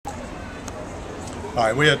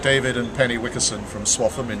Hi, we are David and Penny Wickerson from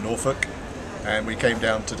Swaffham in Norfolk, and we came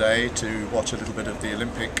down today to watch a little bit of the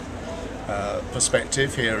Olympic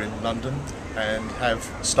perspective here in London, and have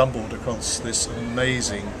stumbled across this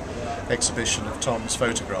amazing exhibition of Tom's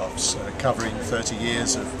photographs covering 30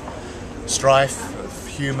 years of strife, of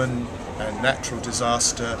human and natural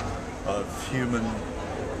disaster, of human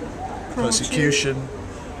persecution,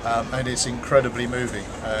 and it's incredibly moving.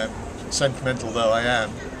 Sentimental though I am,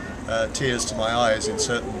 tears to my eyes in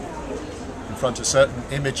front of certain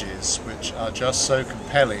images which are just so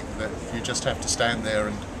compelling that you just have to stand there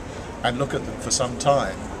and look at them for some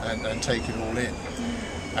time and take it all in.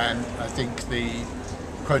 And I think the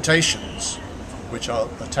quotations which are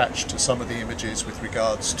attached to some of the images with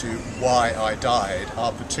regards to why I died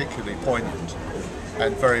are particularly poignant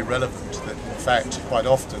and very relevant, that in fact quite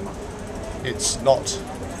often it's not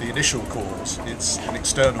the initial cause, it's an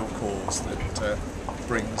external cause that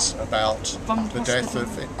brings about the death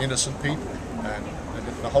of innocent people. And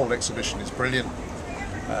the whole exhibition is brilliant.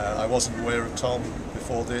 I wasn't aware of Tom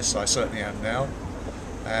before this, I certainly am now,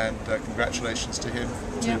 and congratulations to him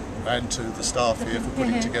and to the staff here for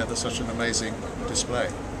putting together such an amazing display.